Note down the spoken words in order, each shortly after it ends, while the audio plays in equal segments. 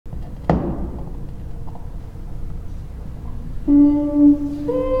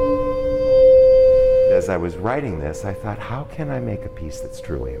As I was writing this, I thought, how can I make a piece that's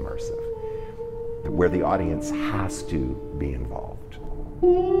truly immersive, where the audience has to be involved?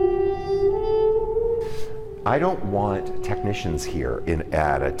 I don't want technicians here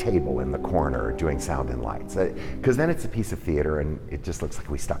at a table in the corner doing sound and lights, because then it's a piece of theater and it just looks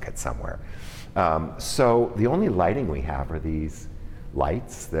like we stuck it somewhere. So the only lighting we have are these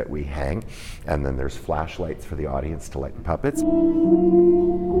lights that we hang, and then there's flashlights for the audience to light the puppets.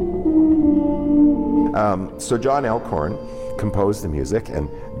 So John Elkhorn composed the music and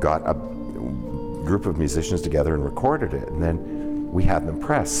got a group of musicians together and recorded it, and then we had them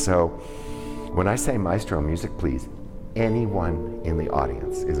pressed. So when I say maestro music, please, anyone in the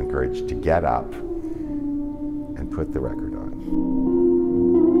audience is encouraged to get up and put the record on.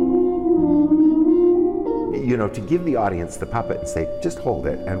 You know, to give the audience the puppet and say, just hold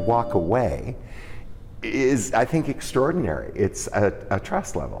it and walk away is, I think, extraordinary. It's a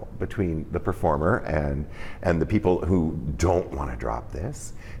trust level between the performer and the people who don't want to drop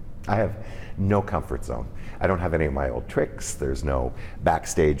this. I have no comfort zone. I don't have any of my old tricks. There's no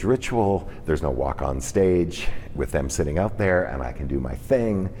backstage ritual. There's no walk on stage with them sitting out there and I can do my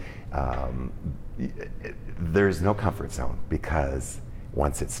thing. There's no comfort zone, because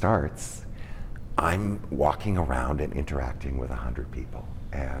once it starts, I'm walking around and interacting with 100 people,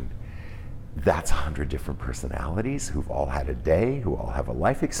 and that's 100 different personalities who've all had a day, who all have a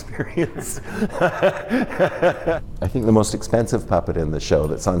life experience. I think the most expensive puppet in the show,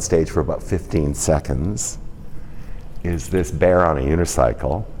 that's on stage for about 15 seconds, is this bear on a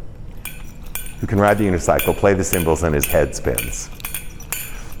unicycle who can ride the unicycle, play the cymbals, and his head spins.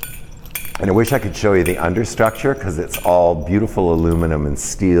 And I wish I could show you the understructure, because it's all beautiful aluminum and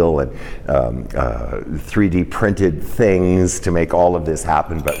steel and 3D printed things to make all of this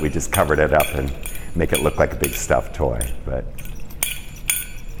happen, but we just covered it up and make it look like a big stuffed toy. But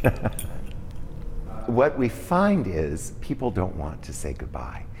what we find is people don't want to say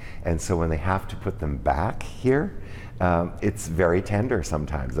goodbye. And so when they have to put them back here, it's very tender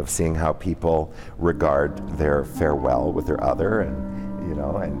sometimes, of seeing how people regard their farewell with their other, and you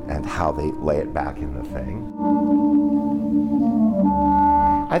know, and how they lay it back in the thing.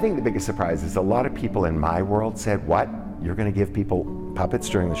 I think the biggest surprise is a lot of people in my world said, what? You're going to give people puppets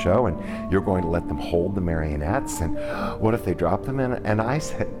during the show and you're going to let them hold the marionettes, and what if they drop them? And I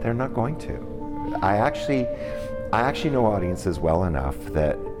said, they're not going to. I actually know audiences well enough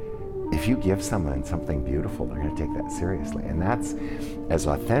that if you give someone something beautiful, they're going to take that seriously, and that's as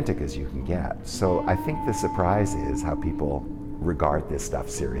authentic as you can get. So I think the surprise is how people regard this stuff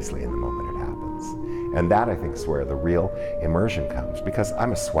seriously in the moment it happens. And that, I think, is where the real immersion comes, because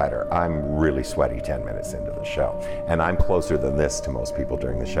I'm a sweater. I'm really sweaty 10 minutes into the show, and I'm closer than this to most people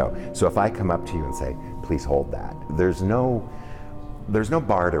during the show. So if I come up to you and say, please hold that, there's no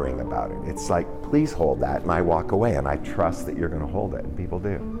bartering about it. It's like, please hold that, and I walk away, and I trust that you're going to hold it, and people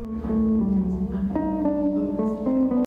do.